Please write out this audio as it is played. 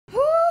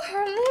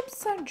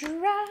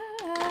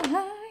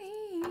drying.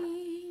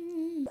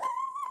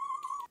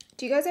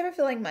 Do you guys ever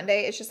feel like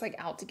Monday is just like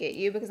out to get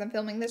you? Because I'm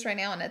filming this right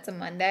now and it's a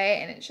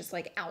Monday and it's just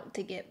like out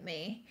to get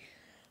me.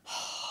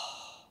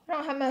 I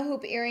don't have my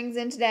hoop earrings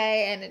in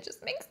today and it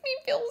just makes me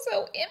feel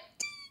so empty.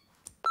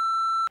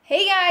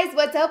 Hey guys,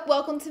 what's up?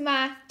 Welcome to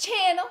my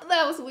channel.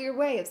 That was a weird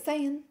way of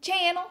saying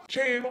channel.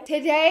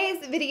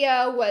 Today's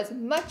video was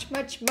much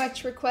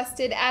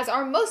requested, as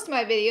are most of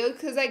my videos,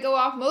 because I go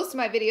off most of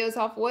my videos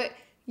off what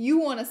you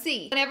want to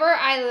see. Whenever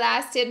I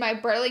last did my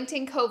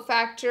Burlington Coat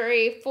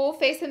Factory full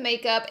face of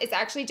makeup, it's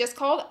actually just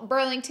called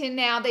Burlington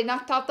now. They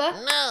knocked out the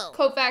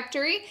Coat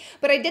Factory,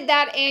 but I did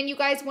that and you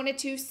guys wanted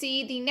to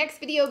see the next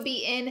video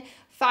be in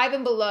 5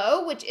 and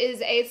Below, which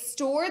is a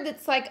store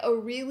that's like a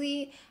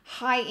really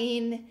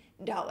high-end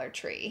Dollar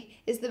Tree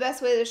is the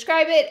best way to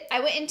describe it. I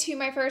went into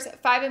my first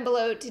 5 and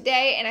Below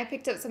today and I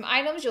picked up some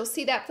items. You'll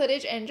see that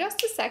footage in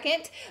just a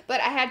second,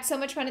 but I had so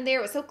much fun in there.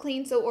 It was so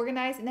clean, so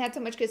organized, and they had so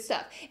much good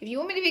stuff. If you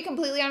want me to be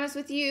completely honest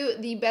with you,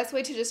 the best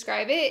way to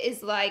describe it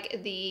is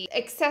like the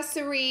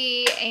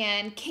accessory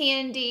and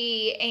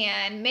candy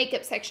and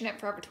makeup section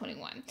at Forever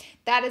 21.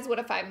 That is what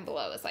a 5 and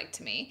Below is like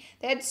to me.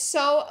 They had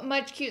so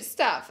much cute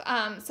stuff.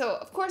 So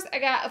of course I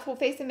got a full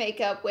face of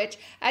makeup, which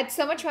I had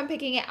so much fun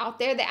picking it out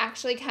there. They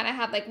actually kind of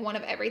had like one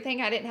of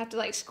everything. I didn't have to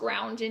like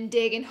scrounge and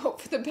dig and hope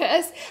for the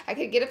best. I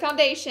could get a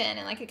foundation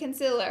and like a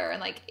concealer and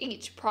like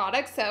each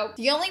product. So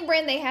the only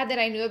brand they had that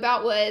I knew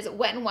about was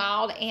Wet n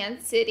Wild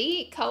and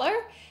City Color.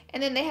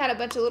 And then they had a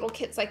bunch of little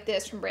kits like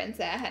this from brands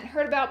that I hadn't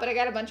heard about, but I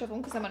got a bunch of them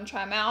because I'm going to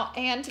try them out.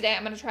 And today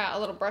I'm going to try out a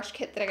little brush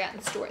kit that I got in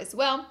the store as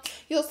well.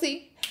 You'll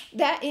see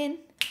that in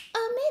a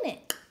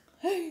minute.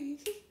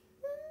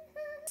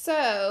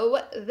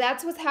 So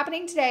that's what's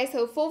happening today.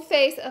 So full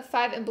face of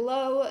 5 and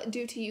Below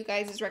due to you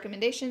guys'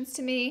 recommendations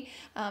to me.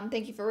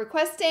 Thank you for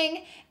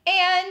requesting.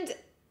 And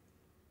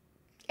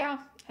yeah,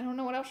 I don't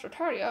know what else to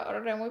tell you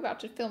other than we're about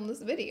to film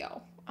this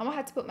video. I'm going to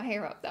have to put my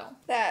hair up though.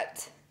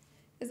 That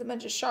is a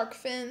bunch of shark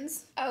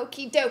fins.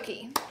 Okie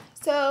dokie.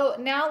 So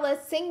now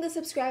let's sing the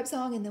subscribe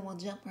song and then we'll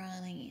jump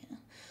right in.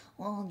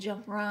 We'll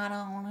jump right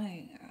on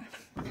here.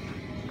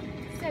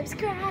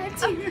 Subscribe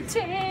to the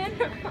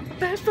channel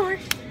before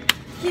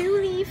you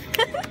leave.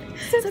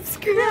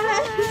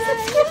 Subscribe.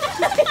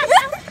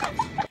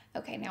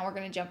 Okay, now we're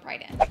gonna jump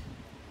right in.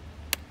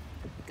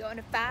 Going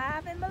to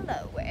 5 and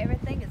Below, where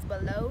everything is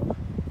below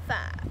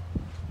 5.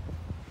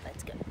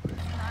 Let's go.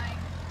 Tonight.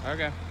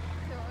 Okay.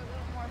 So we're a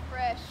little more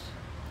fresh.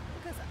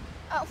 Because,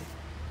 oh.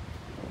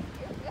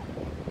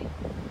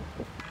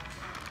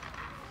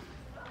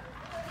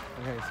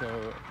 Okay,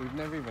 so we've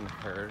never even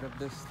heard of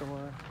this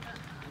store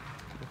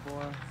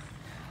before.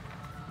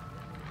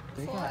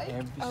 They got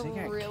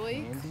a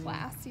really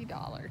classy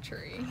Dollar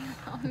Tree.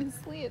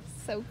 Honestly, it's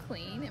so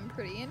clean and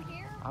pretty in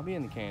here. I'll be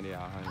in the candy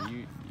aisle,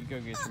 honey. You go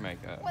get your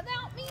makeup.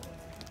 Without me.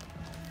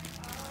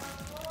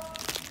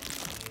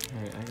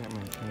 Alright, I got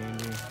my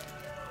candy.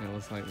 It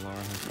looks like Laura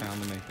has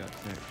found the makeup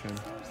section.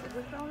 Seriously,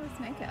 look at all this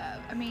makeup.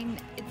 I mean,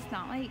 it's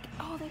not like,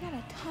 oh, they got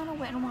a ton of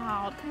Wet n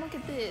Wild. Come look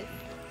at this.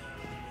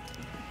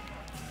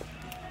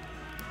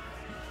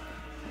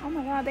 Oh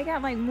my god, they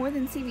got like more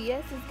than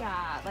CVS has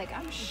got. Like,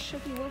 I'm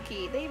shooky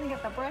wookie. They even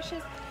got the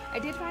brushes. I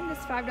did find this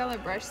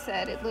 $5 brush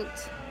set. It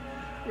looked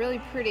really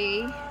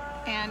pretty.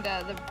 And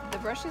the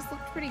brushes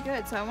looked pretty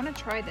good. So I want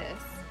to try this.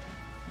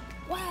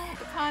 What?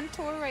 The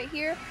contour right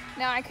here.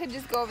 Now, I could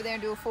just go over there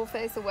and do a full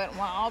face of Wet n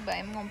Wild. But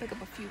I'm going to pick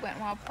up a few Wet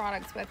n Wild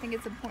products. But I think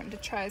it's important to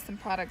try some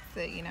products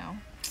that, you know,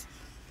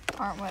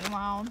 aren't Wet n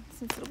Wild.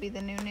 Since it'll be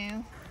the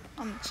new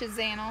on the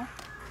Channel.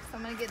 So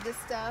I'm going to get this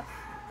stuff.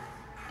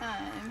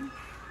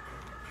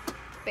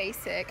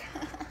 Basic.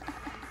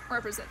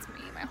 Represents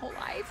me my whole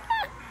life.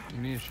 You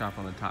need to shop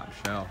on the top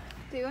shelf.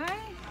 Do I?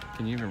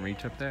 Can you even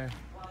reach up there?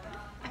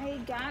 I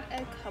got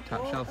a couple.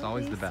 Top shelf's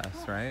always the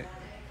best, right?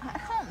 I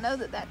don't know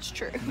that that's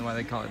true. You know why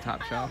they call it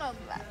top shelf? I don't know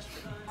that that's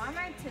true. Why am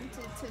I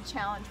tempted to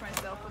challenge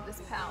myself with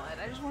this palette?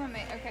 I just want to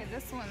make, okay,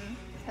 this one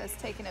has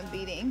taken a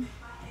beating.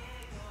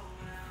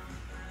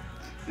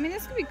 I mean,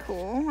 this could be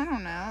cool. I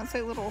don't know. It's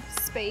like a little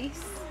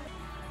space.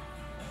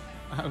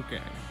 Okay.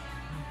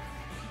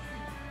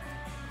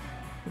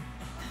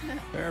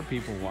 There are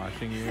people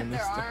watching you in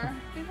this store. There are.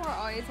 People are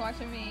always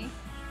watching me.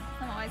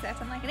 I'm always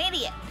acting like an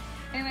idiot.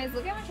 Anyways,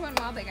 look how much Wet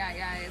n Wild they got,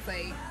 guys.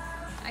 Like,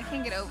 I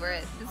can't get over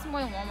it. This is more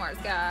than Walmart's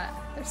got.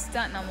 They're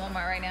stunting on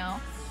Walmart right now.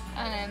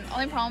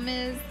 Only problem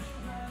is,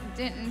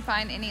 didn't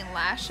find any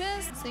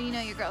lashes. So you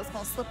know your girl's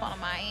gonna slip on a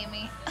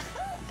Miami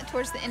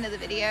towards the end of the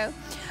video.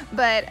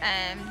 But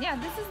yeah,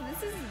 this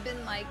has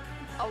been like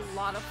a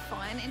lot of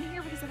fun in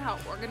here because of how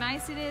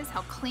organized it is,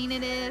 how clean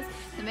it is.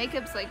 The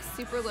makeup's like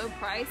super low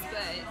price,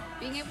 but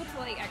being able to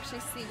like actually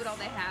see what all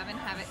they have and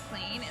have it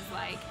clean is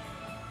like,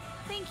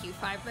 thank you,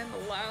 5 and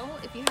Below.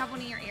 If you have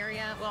one in your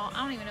area, well,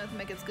 I don't even know if the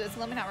makeup's good, so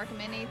let me not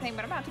recommend anything,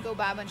 but I'm about to go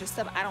buy a bunch of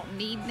stuff I don't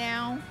need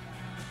now,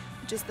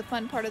 which is the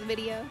fun part of the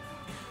video.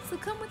 So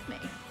come with me.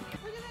 Look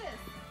at this.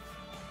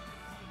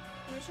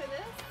 You want to show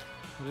this?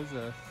 What is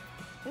this?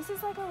 This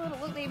is like a little,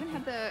 look, they even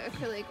have the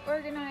acrylic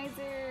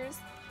organizers.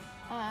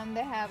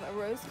 They have a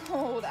rose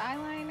gold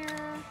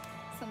eyeliner,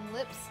 some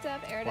lip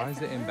stuff, iridescent. Why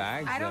is it in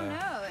bags? I don't know.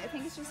 I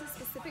think it's just a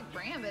specific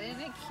brand, but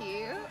isn't it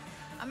cute?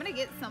 I'm gonna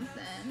get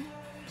something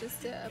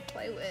just to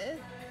play with.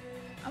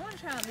 I want to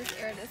try out this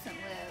iridescent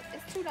lip.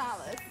 It's $2.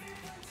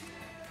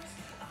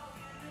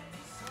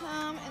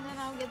 And then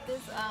I'll get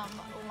this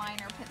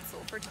liner pencil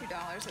for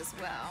 $2 as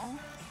well.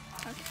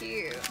 How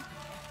cute.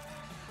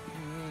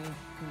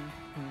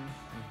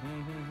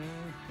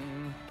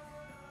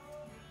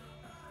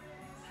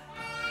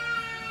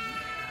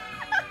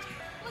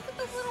 Look at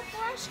those little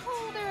brush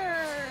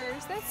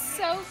holders. That's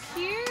so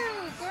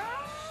cute,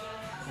 girl.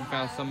 You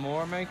found some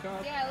more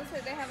makeup? Yeah, it looks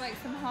like they have like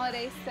some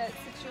holiday set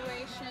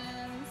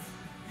situations.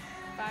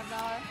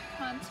 $5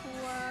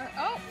 contour.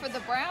 Oh, for the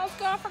brows,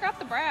 girl, I forgot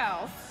the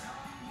brows.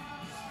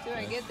 Do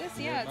I get this?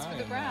 Yeah, it's for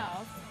the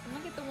brows. I'm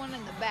gonna get the one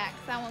in the back.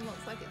 That one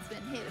looks like it's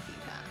been hit a few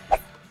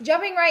times.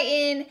 Jumping right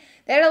in,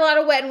 they had a lot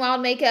of Wet n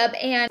Wild makeup,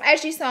 and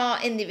as you saw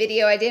in the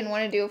video, I didn't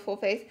want to do a full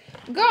face.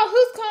 Girl,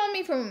 who's calling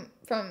me from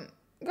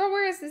girl,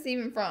 where is this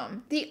even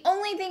from? The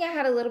only thing I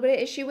had a little bit of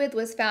issue with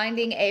was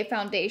finding a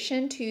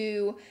foundation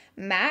to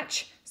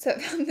match. So I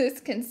found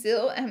this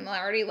conceal, and I'm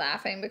already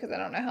laughing because I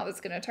don't know how this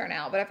is going to turn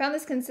out, but I found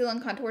this conceal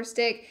and contour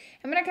stick.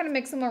 I'm going to kind of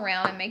mix them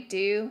around and make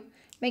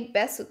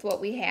best with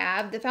what we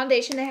have. The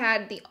foundation they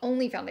had, the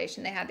only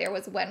foundation they had there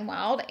was Wet n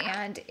Wild,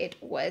 and it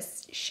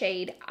was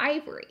shade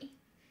Ivory.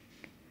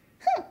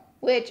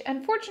 Which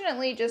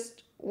unfortunately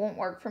just won't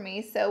work for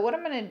me. So what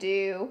I'm going to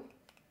do,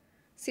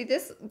 see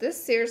this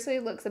seriously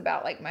looks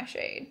about like my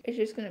shade. It's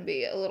just going to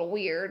be a little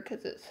weird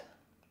because it's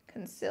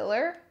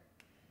concealer.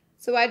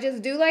 So I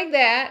just do like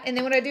that. And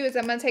then what I do is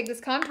I'm going to take this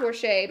contour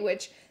shade,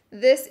 which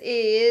this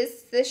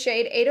is the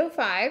shade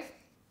 805.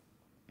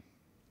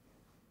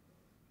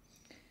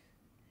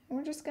 And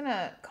we're just going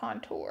to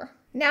contour.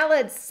 Now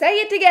let's say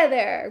it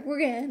together. We're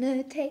going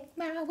to take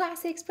my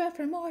Y6 brush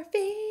from Morphe.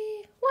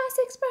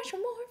 Y6 brush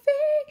from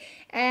Morphe.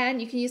 And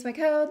you can use my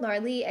code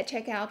LAURALEE at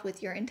checkout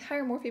with your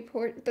entire Morphe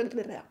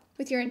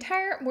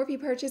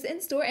purchase in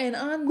store and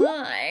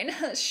online.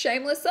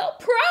 Shameless self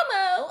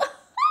promo.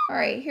 All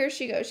right, here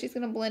she goes. She's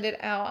going to blend it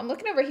out. I'm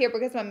looking over here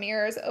because my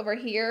mirror is over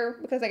here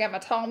because I got my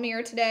tall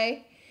mirror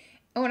today.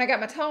 And when I got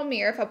my tall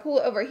mirror, if I pull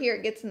it over here,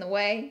 it gets in the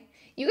way.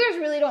 You guys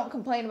really don't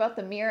complain about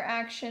the mirror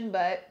action,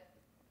 but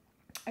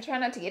I try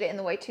not to get it in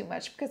the way too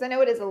much because I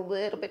know it is a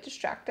little bit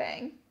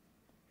distracting.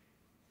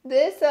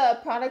 This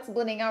product's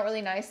blending out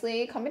really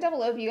nicely. Comment down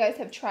below if you guys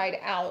have tried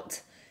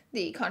out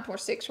the contour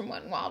sticks from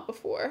Wet n Wild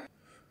before.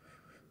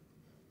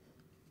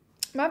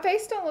 My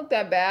face don't look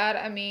that bad.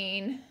 I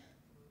mean,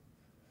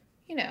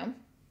 you know,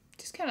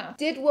 just kind of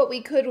did what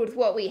we could with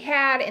what we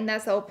had, and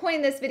that's the whole point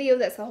of this video.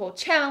 That's the whole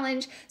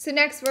challenge. So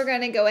next we're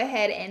going to go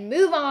ahead and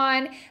move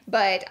on,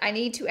 but I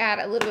need to add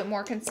a little bit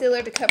more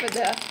concealer to cover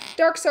the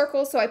dark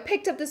circles. So I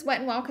picked up this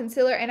Wet n Wild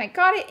concealer and I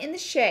got it in the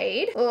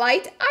shade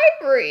Light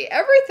Ivory.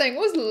 Everything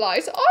was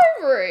Light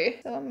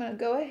Ivory. So I'm going to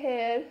go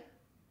ahead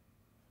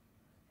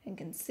and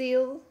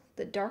conceal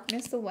the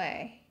darkness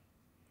away.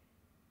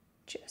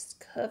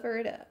 Just cover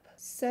it up.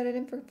 Set it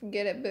and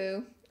forget it,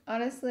 boo.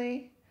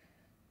 Honestly,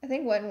 I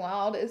think Wet n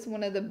Wild is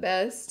one of the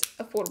best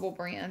affordable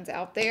brands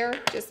out there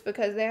just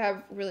because they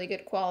have really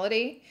good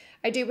quality.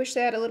 I do wish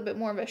they had a little bit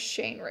more of a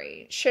shade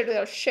range. You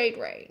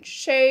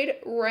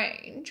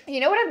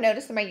know what I've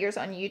noticed in my years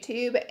on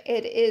YouTube?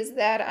 It is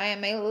that I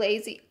am a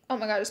lazy, oh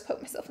my God, I just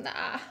poked myself in the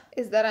eye.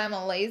 Is that I'm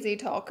a lazy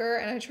talker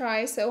and I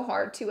try so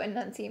hard to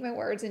enunciate my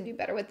words and do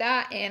better with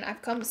that. And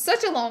I've come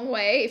such a long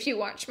way. If you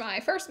watch my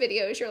first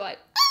videos, you're like,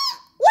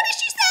 what did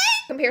she say?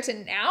 Compared to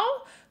now,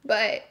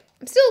 but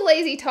I'm still a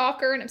lazy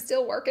talker and I'm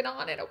still working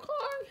on it, okay?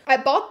 I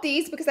bought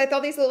these because I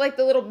thought these looked like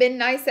the little Ben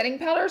Nye setting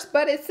powders,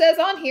 but it says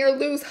on here,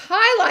 loose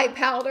highlight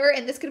powder,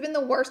 and this could have been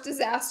the worst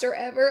disaster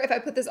ever if I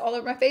put this all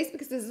over my face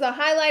because this is a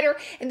highlighter,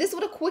 and this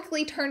would have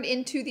quickly turned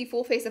into the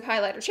full face of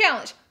highlighter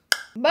challenge.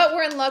 But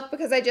we're in luck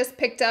because I just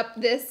picked up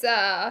this,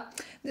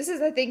 this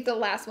is I think the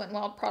last Wet n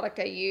Wild product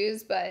I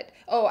used, but,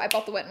 oh, I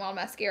bought the Wet n Wild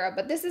mascara,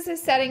 but this is a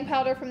setting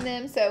powder from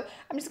them, so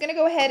I'm just gonna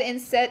go ahead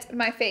and set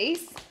my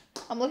face.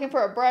 I'm looking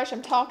for a brush,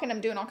 I'm talking,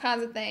 I'm doing all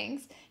kinds of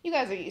things. You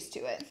guys are used to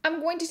it. I'm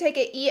going to take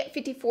an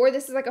E54.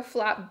 This is like a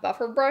flat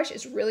buffer brush.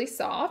 It's really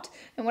soft.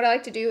 And what I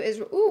like to do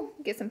is,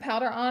 get some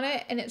powder on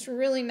it. And it's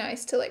really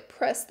nice to like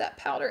press that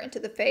powder into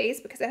the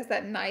face because it has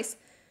that nice,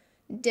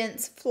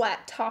 dense,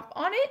 flat top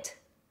on it.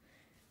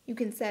 You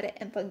can set it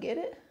and forget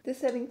it. This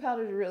setting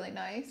powder is really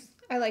nice.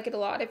 I like it a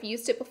lot. I've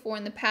used it before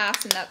in the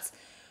past, and that's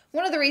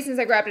one of the reasons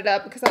I grabbed it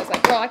up because I was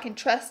like, girl, I can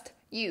trust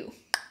you.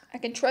 I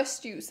can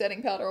trust you,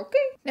 setting powder, okay?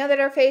 Now that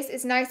our face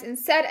is nice and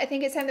set, I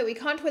think it's time that we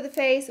contour the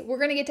face. We're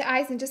gonna get to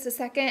eyes in just a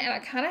second, and I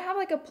kind of have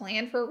like a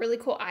plan for a really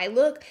cool eye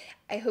look.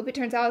 I hope it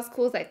turns out as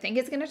cool as I think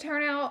it's gonna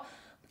turn out,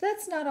 but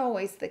that's not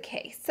always the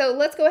case. So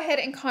let's go ahead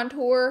and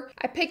contour.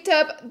 I picked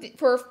up,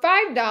 for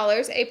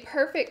 $5, a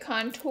perfect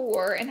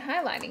contour and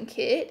highlighting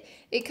kit.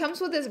 It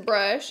comes with this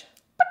brush.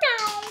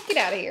 Get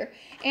out of here.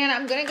 And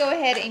I'm gonna go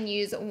ahead and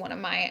use one of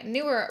my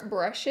newer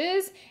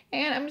brushes,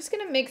 and I'm just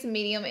gonna mix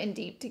medium and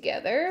deep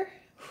together.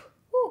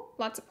 Ooh,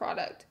 lots of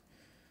product.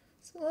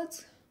 So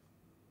let's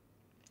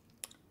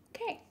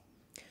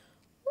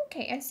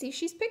Okay, I see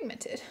she's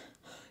pigmented.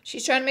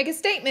 She's trying to make a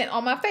statement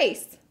on my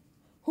face.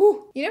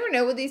 Whew. You never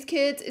know with these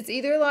kids. It's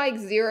either like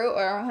 0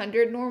 or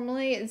 100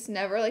 normally. It's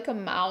never like a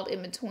mild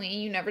in between.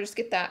 You never just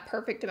get that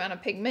perfect amount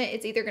of pigment.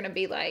 It's either going to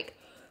be like,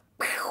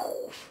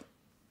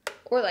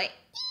 or like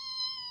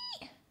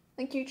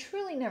you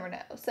truly never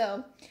know.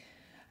 So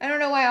I don't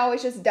know why I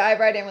always just dive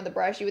right in with a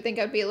brush. You would think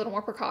I'd be a little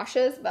more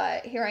precautious,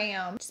 but here I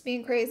am, just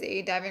being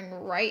crazy, diving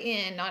right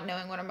in, not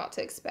knowing what I'm about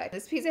to expect.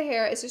 This piece of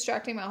hair is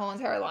distracting my whole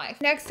entire life.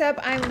 Next up,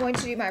 I'm going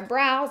to do my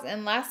brows,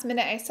 and last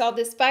minute I saw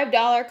this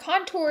 $5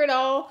 Contour It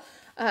All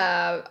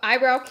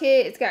eyebrow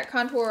kit. It's got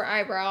contour,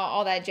 eyebrow,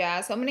 all that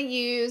jazz. So I'm going to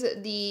use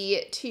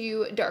the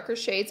 2 darker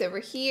shades over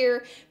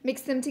here,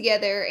 mix them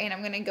together, and I'm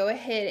going to go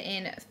ahead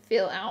and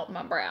fill out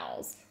my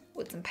brows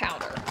with some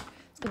powder.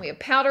 Gonna be a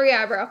powdery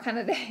eyebrow kind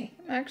of day.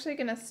 I'm actually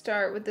gonna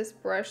start with this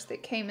brush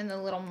that came in the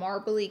little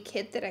marbly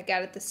kit that I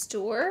got at the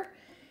store.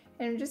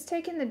 And I'm just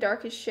taking the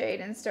darkest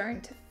shade and starting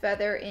to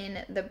feather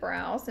in the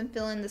brows and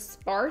fill in the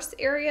sparse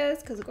areas,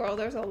 because girl,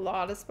 there's a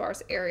lot of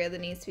sparse area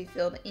that needs to be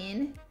filled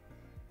in.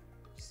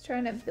 Just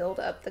trying to build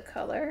up the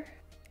color.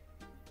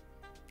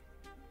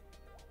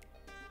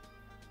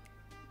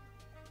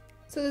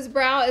 So this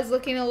brow is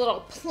looking a little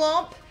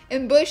plump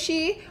and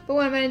bushy, but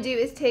what I'm going to do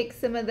is take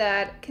some of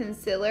that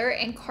concealer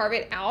and carve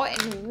it out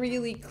and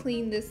really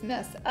clean this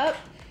mess up.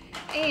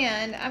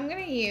 And I'm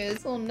going to use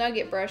this little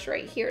nugget brush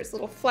right here. It's a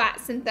little flat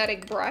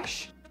synthetic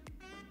brush.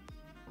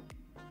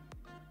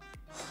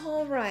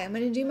 Alright, I'm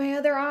going to do my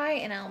other eye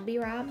and I'll be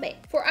right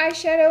back. For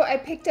eyeshadow, I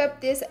picked up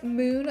this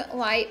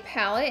Moonlight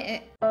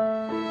palette.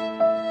 Girl,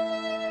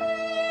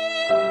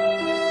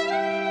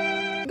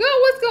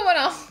 what's going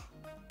on?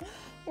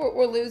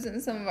 We're losing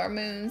some of our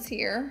moons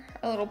here,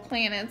 our little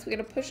planets. We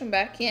gotta push them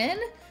back in.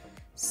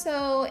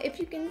 So if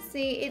you can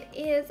see, it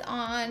is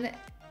on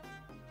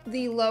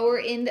the lower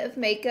end of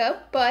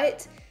makeup,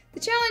 but the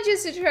challenge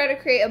is to try to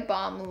create a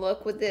bomb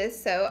look with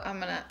this. So I'm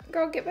gonna,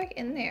 girl, get back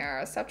in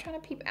there. Stop trying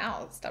to peep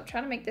out. Stop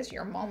trying to make this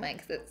your moment,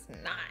 because it's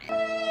not.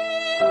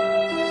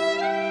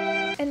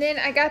 And then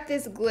I got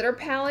this glitter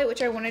palette,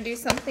 which I want to do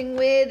something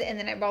with. And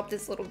then I bought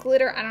this little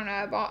glitter. I don't know,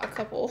 I bought a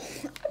couple.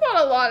 I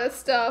bought a lot of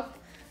stuff.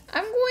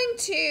 I'm going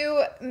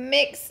to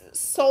mix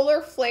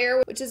Solar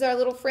Flare, which is our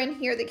little friend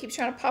here that keeps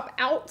trying to pop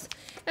out.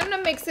 And I'm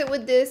going to mix it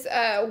with this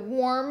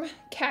warm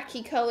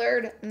khaki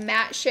colored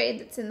matte shade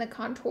that's in the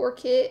contour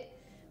kit.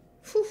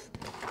 Whew.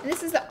 And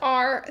this is the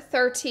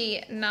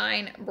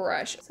R39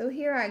 brush. So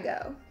here I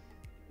go.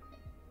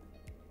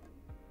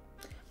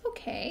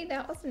 Okay,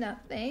 that was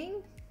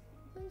nothing.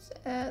 Let's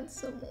add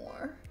some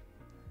more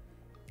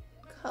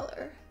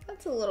color.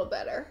 That's a little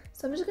better.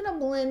 So I'm just gonna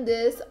blend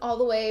this all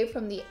the way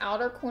from the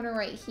outer corner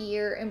right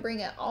here and bring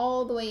it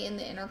all the way in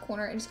the inner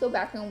corner and just go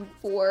back and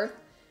forth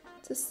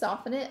to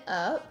soften it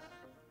up.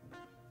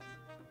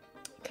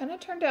 It kind of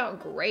turned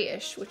out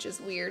grayish, which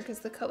is weird because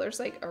the color's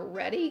like a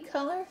reddy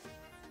color.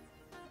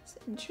 It's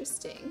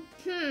interesting.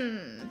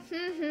 I'm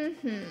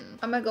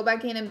gonna go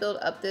back in and build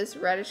up this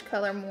reddish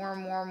color more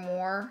and more and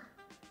more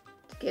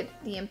to get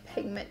the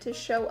pigment to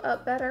show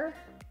up better.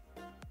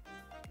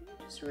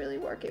 Just really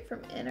work it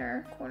from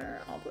inner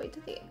corner all the way to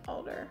the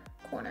outer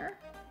corner.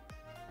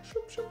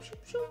 Shoop, shoop,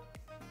 shoop, shoop.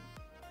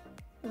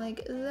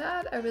 Like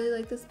that. I really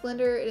like this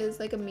blender. It is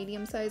like a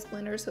medium-sized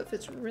blender, so it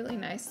fits really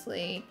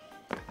nicely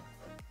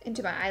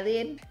into my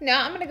eyelid.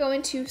 Now I'm gonna go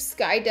into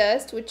Sky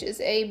Dust, which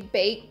is a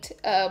baked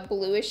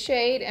bluish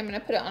shade. I'm gonna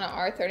put it on an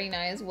R39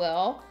 as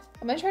well.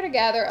 I'm gonna try to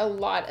gather a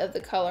lot of the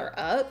color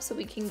up so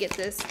we can get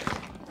this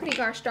pretty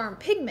gosh darn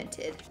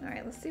pigmented. All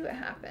right, let's see what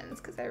happens,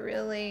 because I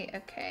really,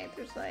 okay,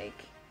 there's like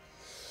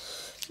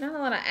not a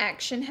lot of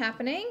action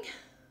happening.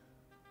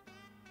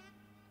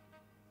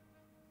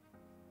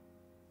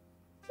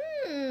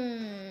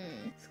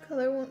 This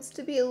color wants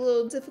to be a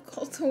little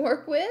difficult to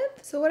work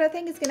with. So what I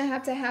think is gonna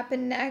have to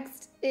happen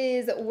next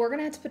is we're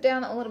gonna have to put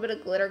down a little bit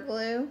of glitter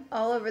glue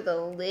all over the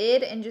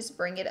lid and just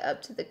bring it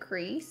up to the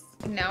crease.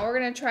 Now we're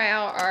gonna try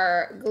out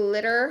our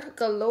Glitter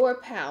Galore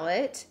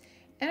palette.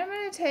 And I'm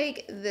gonna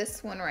take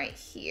this one right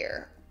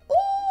here.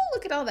 Oh,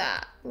 look at all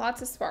that.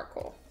 Lots of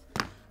sparkle.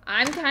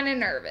 I'm kind of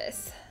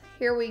nervous.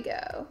 Here we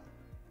go.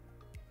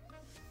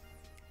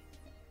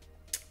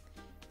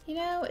 You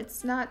know,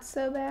 it's not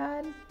so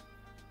bad,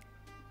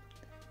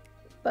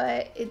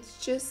 but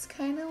it's just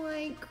kind of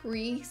like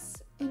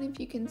grease. And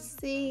if you can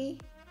see,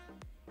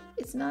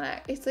 it's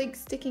not, it's like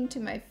sticking to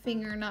my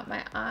finger, not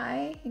my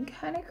eye, and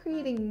kind of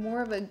creating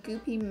more of a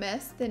goopy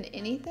mess than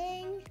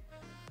anything.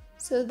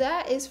 So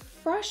that is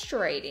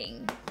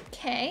frustrating,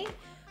 okay?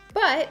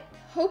 But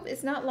hope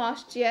is not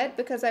lost yet,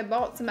 because I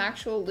bought some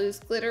actual loose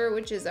glitter,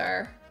 which is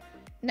our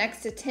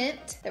next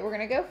attempt that we're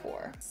gonna go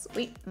for.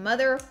 Sweet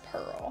mother of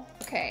pearl.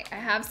 Okay, I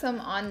have some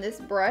on this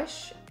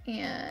brush,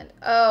 and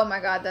oh my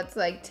god, that's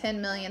like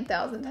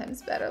 10,000,000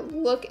 times better.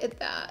 Look at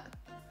that.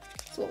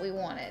 That's what we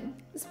wanted.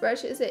 This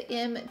brush is an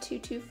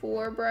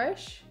M224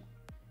 brush.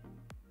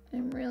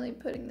 I'm really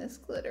putting this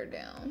glitter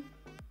down.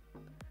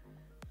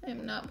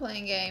 I'm not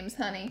playing games,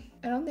 honey.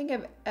 I don't think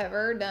I've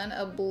ever done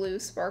a blue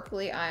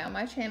sparkly eye on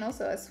my channel,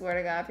 so I swear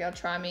to God, if y'all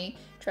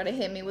try to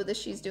hit me with this,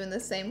 she's doing the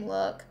same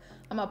look,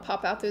 I'm gonna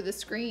pop out through the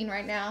screen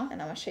right now,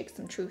 and I'm gonna shake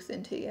some truth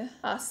into you.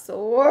 I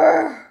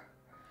swear.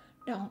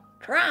 Don't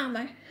try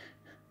me.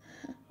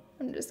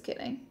 I'm just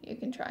kidding. You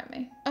can try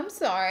me. I'm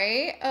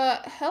sorry.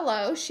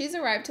 Hello. She's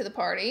arrived to the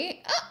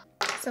party.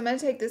 So I'm gonna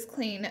take this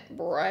clean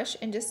brush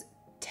and just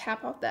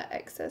tap off that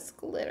excess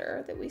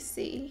glitter that we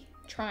see.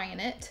 Trying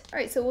it. All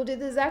right, so we'll do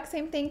the exact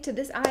same thing to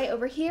this eye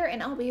over here,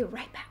 and I'll be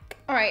right back.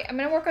 All right, I'm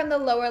gonna work on the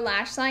lower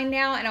lash line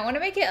now, and I wanna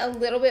make it a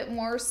little bit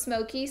more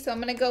smoky, so I'm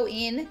gonna go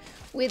in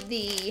with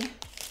the,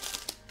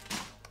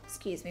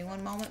 excuse me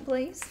one moment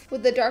please,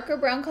 with the darker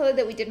brown color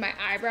that we did my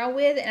eyebrow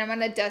with, and I'm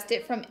gonna dust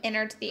it from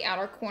inner to the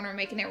outer corner,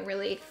 making it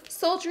really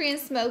sultry and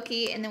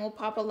smoky, and then we'll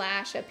pop a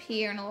lash up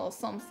here and a little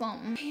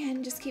something,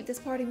 and just keep this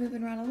party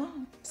moving right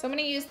along. So I'm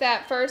gonna use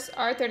that first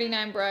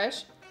R39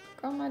 brush.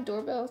 Girl, my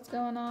doorbell's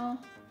going off.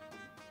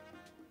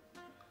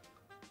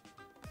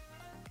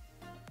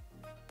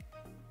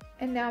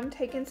 And now I'm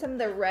taking some of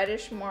the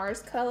reddish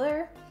Mars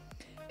color,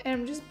 and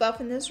I'm just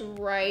buffing this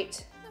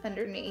right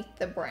underneath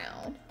the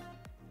brown.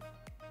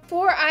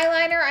 For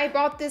eyeliner, I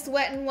bought this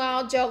Wet n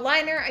Wild gel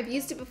liner. I've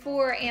used it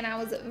before, and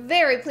I was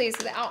very pleased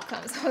with the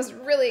outcome, so I was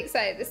really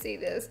excited to see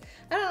this.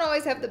 I don't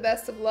always have the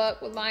best of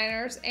luck with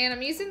liners, and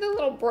I'm using the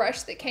little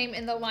brush that came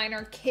in the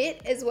liner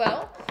kit as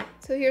well.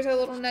 So here's our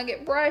little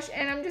nugget brush,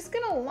 and I'm just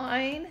gonna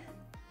line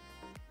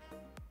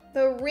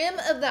the rim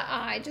of the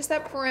eye, just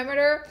that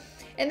perimeter.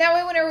 And that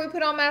way, whenever we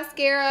put on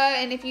mascara,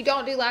 and if you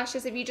don't do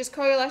lashes, if you just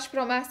curl your lash, put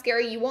on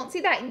mascara, you won't see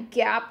that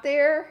gap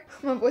there.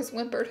 My voice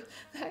whimpered.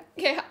 That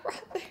gap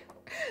right there.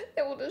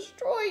 It will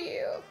destroy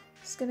you.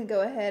 Just gonna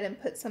go ahead and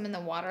put some in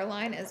the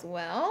waterline as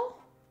well.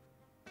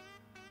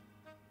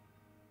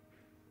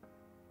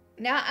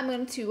 Now I'm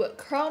going to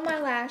curl my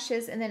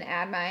lashes and then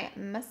add my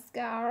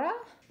mascara.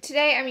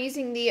 Today I'm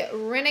using the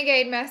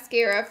Renegade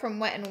mascara from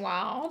Wet n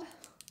Wild.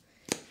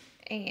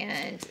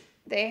 And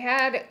they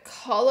had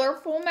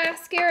colorful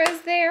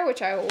mascaras there,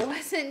 which I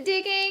wasn't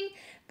digging.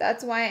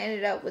 That's why I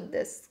ended up with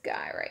this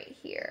guy right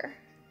here.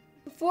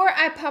 Before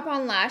I pop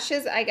on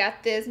lashes, I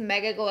got this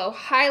Mega Glow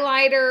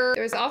highlighter.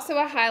 There's also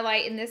a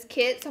highlight in this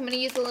kit, so I'm gonna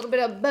use a little bit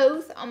of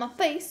both on my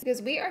face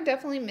because we are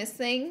definitely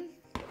missing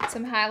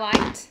some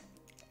highlight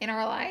in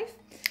our life.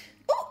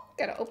 Oh,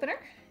 got an opener.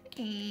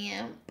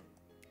 And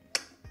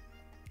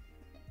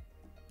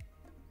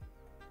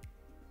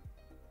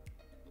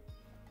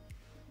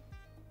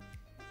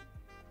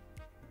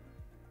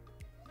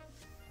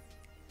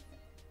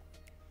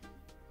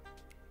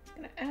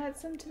add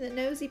some to the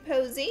nosy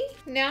posy.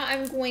 Now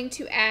I'm going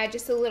to add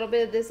just a little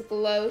bit of this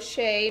glow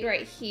shade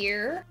right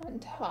here on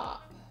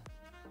top.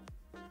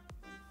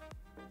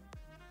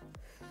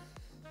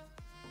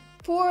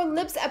 For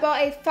lips, I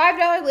bought a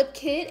 $5 lip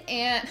kit,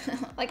 and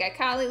like a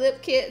Kylie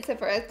lip kit, except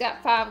for it's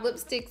got 5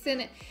 lipsticks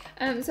in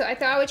it. So I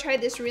thought I would try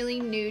this really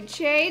nude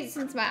shade.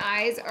 Since my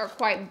eyes are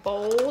quite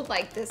bold,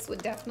 like this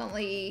would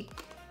definitely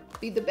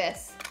be the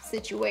best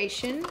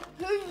situation.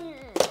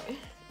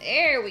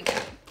 There we go.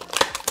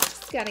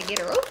 Gotta get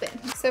her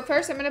open. So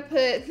first I'm gonna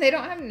put, they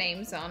don't have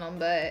names on them,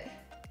 but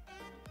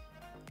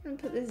I'm gonna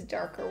put this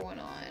darker one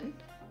on.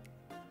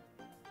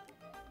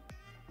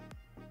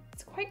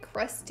 It's quite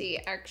crusty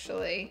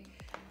actually.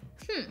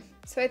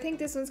 So I think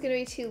this one's gonna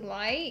be too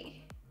light.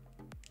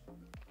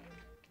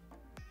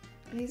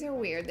 These are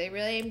weird. They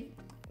really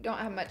don't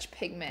have much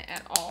pigment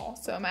at all.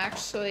 So I'm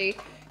actually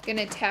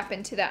gonna tap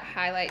into that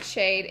highlight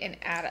shade and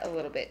add a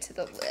little bit to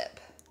the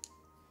lip.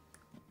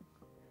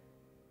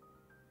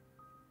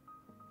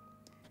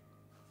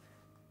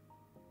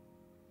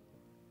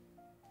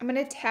 I'm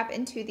gonna tap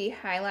into the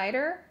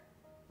highlighter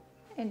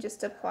and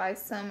just apply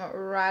some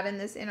right in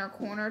this inner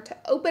corner to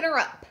open her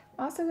up.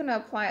 I'm also gonna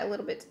apply a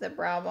little bit to the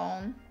brow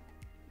bone.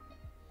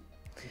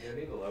 You don't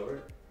need to lower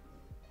it?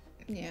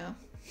 Yeah.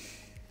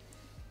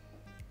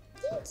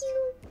 Thank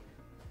you.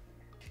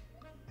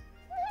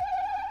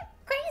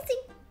 Crazy.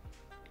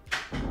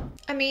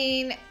 I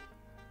mean,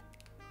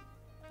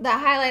 the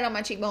highlight on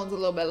my cheekbone's a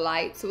little bit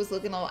light, so it's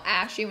looking a little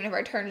ashy whenever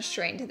I turn it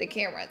straight into the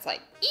camera. It's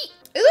like, eek.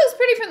 It looks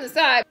pretty from the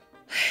side.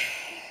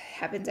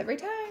 Happens every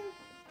time.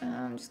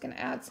 I'm just gonna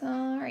add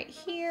some right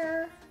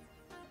here.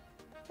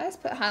 I just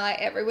put highlight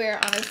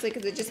everywhere, honestly,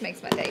 because it just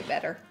makes my day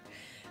better.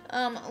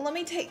 Let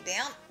me take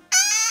down.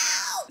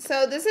 Ow!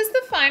 So this is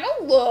the final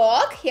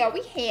look. Here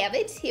we have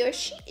it. Here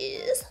she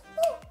is.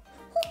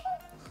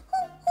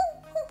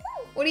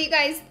 What do you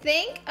guys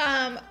think?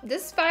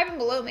 This 5 and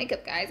Below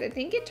makeup, guys, I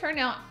think it turned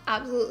out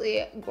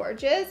absolutely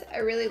gorgeous. I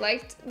really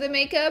liked the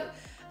makeup.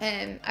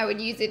 And I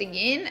would use it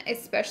again,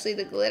 especially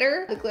the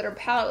glitter. The glitter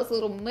palette was a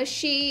little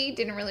mushy,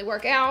 didn't really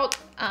work out.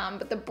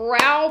 But the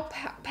brow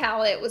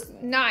palette was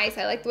nice.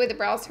 I like the way the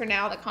brows turned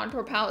out. The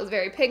contour palette was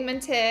very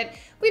pigmented.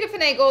 We had to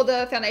finagle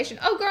the foundation.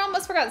 Oh girl,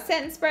 almost forgot the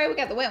setting spray. We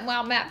got the Wet n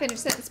Wild Matte Finish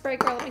Setting Spray.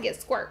 Girl, let me get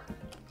a squirt.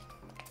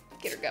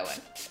 Get her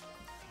going.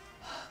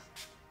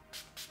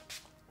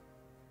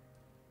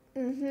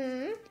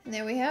 And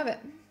there we have it.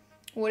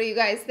 What do you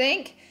guys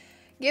think?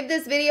 give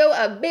this video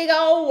a big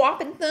old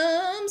whopping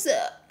thumbs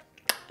up.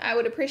 I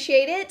would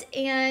appreciate it.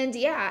 And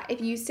yeah, if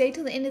you stay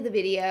till the end of the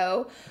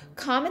video,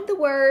 comment the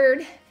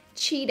word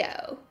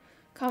Cheeto.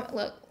 Comment,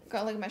 look,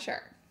 girl, look at my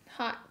shirt.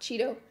 Hot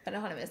Cheeto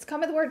Anonymous.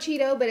 Comment the word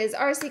Cheeto, but it's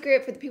our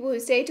secret for the people who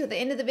stay till the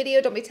end of the video.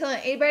 Don't be telling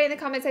anybody in the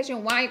comment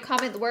section why you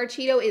comment the word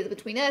Cheeto. It is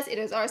between us. It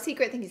is our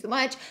secret. Thank you so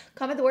much.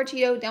 Comment the word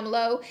Cheeto down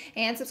below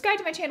and subscribe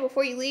to my channel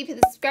before you leave. Hit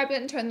the subscribe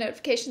button, turn the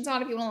notifications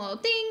on if you want a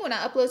little ding when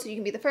I upload so you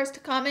can be the first to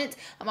comment.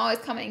 I'm always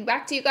commenting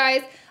back to you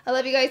guys. I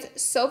love you guys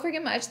so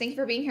freaking much. Thank you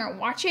for being here and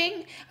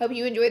watching. I hope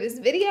you enjoyed this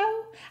video.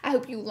 I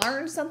hope you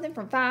learned something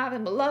from 5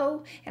 and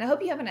below. And I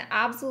hope you have an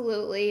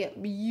absolutely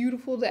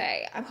beautiful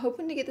day. I'm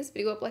hoping to get this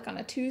video up like on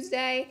a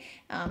Tuesday.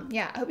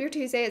 Yeah, I hope your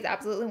Tuesday is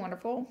absolutely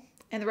wonderful.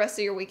 And the rest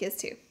of your week is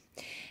too.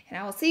 And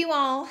I will see you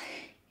all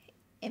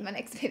in my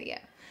next video.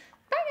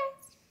 Bye,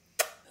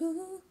 guys.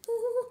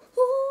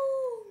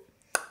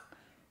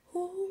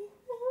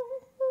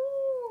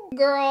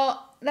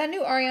 Girl, that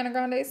new Ariana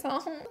Grande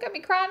song got me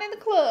crying in the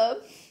club.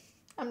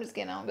 I'm just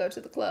kidding, I don't go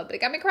to the club, but it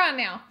got me crying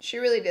now. She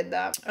really did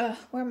that.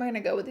 Where am I gonna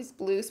go with these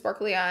blue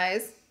sparkly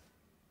eyes?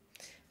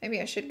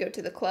 Maybe I should go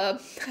to the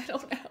club. I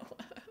don't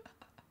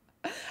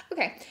know.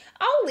 Okay,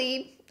 I'll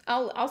leave.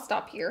 I'll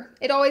stop here.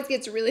 It always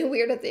gets really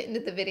weird at the end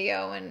of the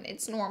video, and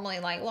it's normally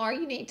like, Laura,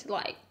 you need to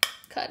like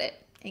cut it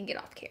and get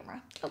off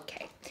camera.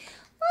 Okay.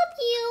 Love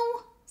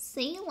you.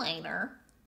 See you later.